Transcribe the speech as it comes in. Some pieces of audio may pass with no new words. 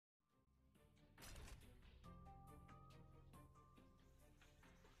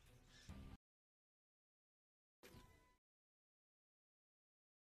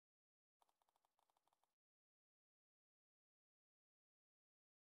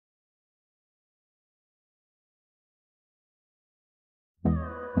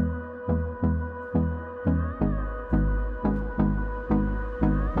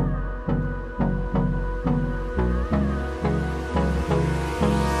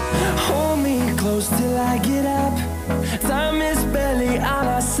close till I get up. Time is barely on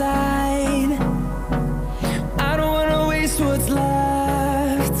our side. I don't wanna waste what's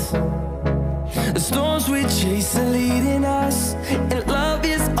left. The storms we chase are leading us, and love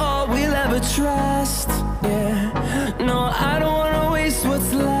is all we'll ever trust. Yeah, no, I don't wanna waste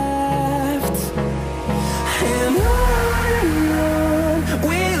what's left. And on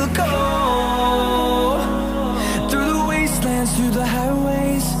we'll go, through the wastelands, through the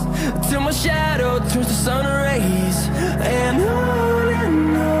highways, till my shadow turns to sun rays. And on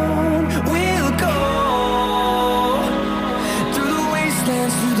we'll go, through the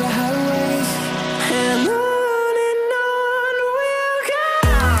wastelands, through the highways, and on we'll go.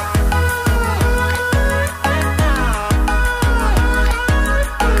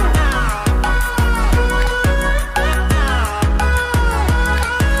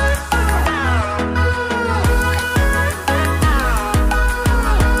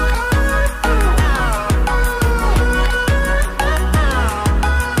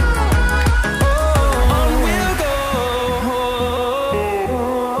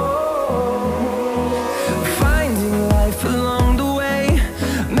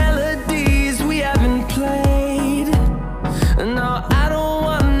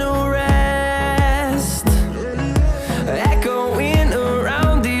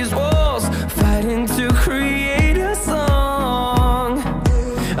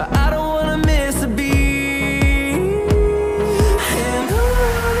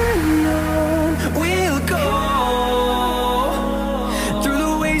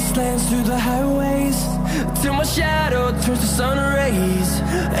 Through the highways, till my shadow turns to sun rays.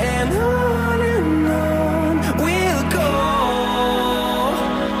 And on we'll go,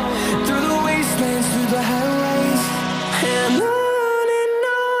 through the wastelands, through the highways, and on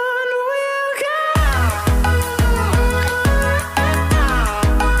we'll go.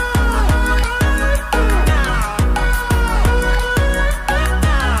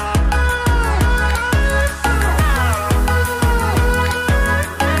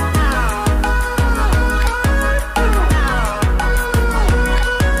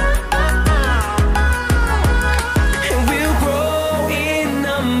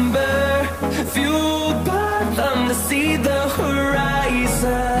 See the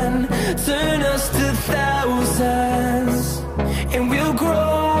horizon turn us to thousands, and we'll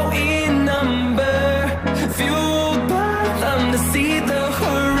grow in number, fueled by them. To see the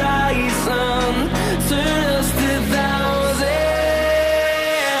horizon turn us to thousands,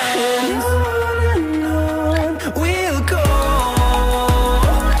 and on we'll go,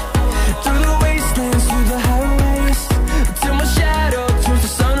 through the wastelands, through the highways, till my shadow turns to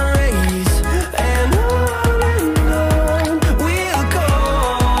sun rays. And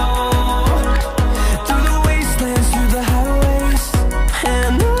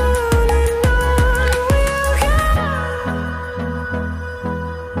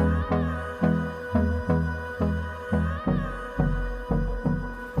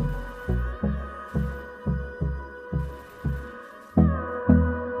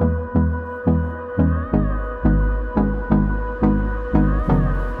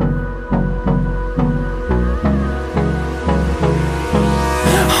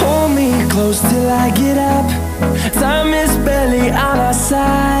close till I get up. Time is barely on our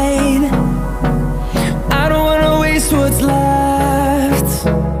side. I don't wanna waste what's left.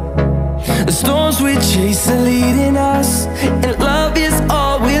 The storms we chase are leading us, and love is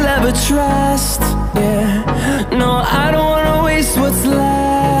all we'll ever trust. Yeah, no, I don't wanna waste what's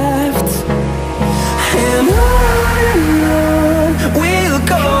left. And on we'll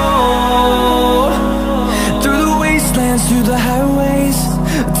go, through the wastelands, through the highways,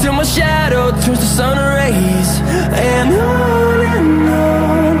 till my shadow turns to sun rays.